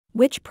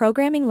Which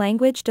programming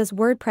language does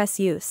WordPress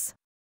use?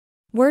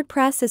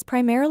 WordPress is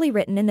primarily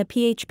written in the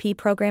PHP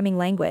programming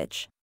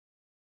language.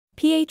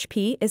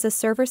 PHP is a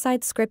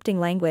server-side scripting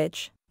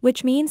language,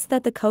 which means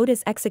that the code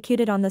is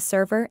executed on the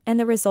server and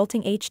the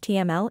resulting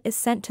HTML is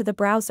sent to the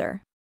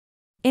browser.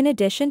 In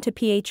addition to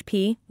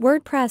PHP,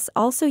 WordPress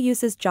also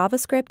uses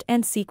JavaScript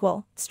and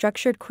SQL,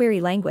 structured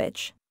query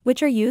language,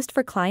 which are used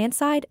for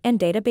client-side and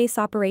database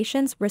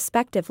operations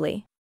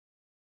respectively.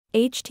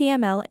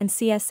 HTML and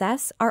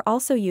CSS are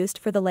also used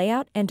for the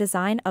layout and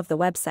design of the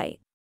website.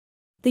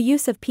 The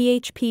use of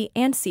PHP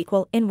and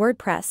SQL in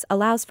WordPress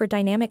allows for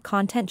dynamic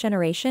content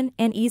generation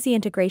and easy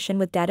integration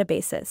with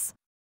databases.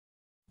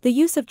 The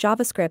use of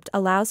JavaScript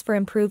allows for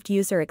improved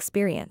user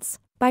experience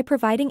by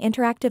providing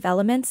interactive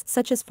elements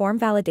such as form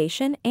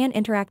validation and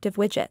interactive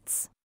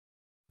widgets.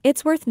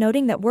 It's worth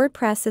noting that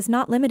WordPress is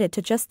not limited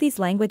to just these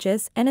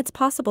languages, and it's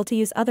possible to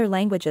use other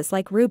languages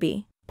like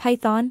Ruby,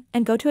 Python,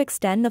 and Go to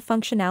extend the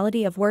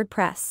functionality of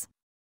WordPress.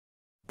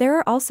 There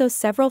are also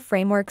several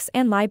frameworks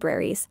and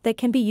libraries that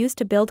can be used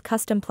to build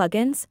custom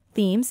plugins,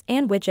 themes,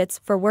 and widgets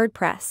for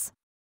WordPress.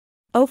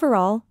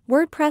 Overall,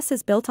 WordPress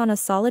is built on a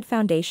solid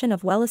foundation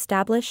of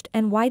well-established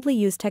and widely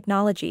used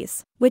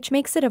technologies, which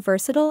makes it a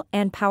versatile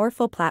and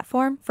powerful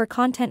platform for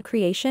content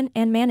creation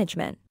and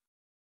management.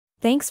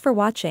 Thanks for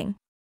watching.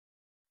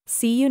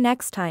 See you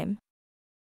next time.